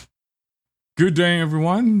Good day,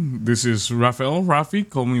 everyone. This is Rafael Rafi,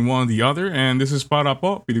 call me one or the other, and this is Para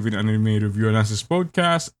Po, Philippine Anime Review Analysis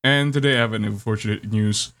Podcast. And today I have an unfortunate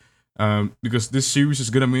news because this series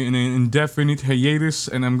is gonna be in an indefinite hiatus,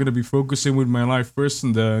 and I'm gonna be focusing with my life first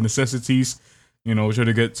and the necessities. Try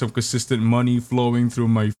to get some consistent money flowing through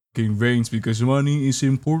my fucking veins because money is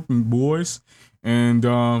important, boys. And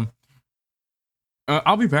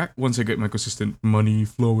I'll be back once I get my consistent money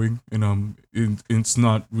flowing, and it's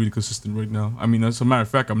not really consistent right now. I mean, as a matter of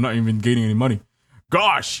fact, I'm not even gaining any money.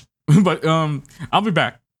 Gosh, but I'll be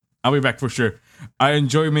back. I'll be back for sure. I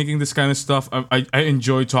enjoy making this kind of stuff. I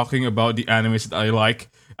enjoy talking about the animes that I like,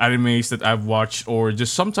 animes that I've watched, or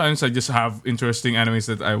just sometimes I just have interesting animes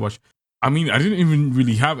that I watch. I mean, I didn't even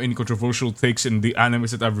really have any controversial takes in the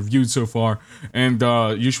animes that I've reviewed so far, and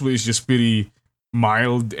usually it's just pretty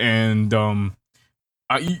mild and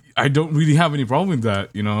I don't really have any problem with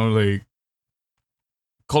that. Like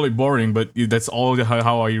call it boring, but that's all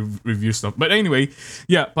how I review stuff. But anyway,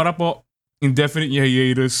 yeah, para po indefinite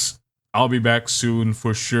hiatus. I'll be back soon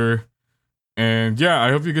for sure. And yeah,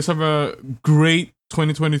 I hope you guys have a great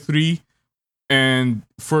 2023. And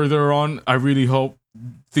further on, I really hope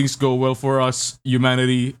things go well for us,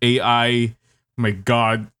 humanity, AI. My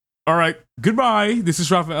God. All right, goodbye. This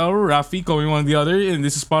is Rafael Rafi, going one the other, and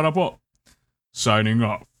this is para po. Signing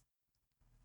off.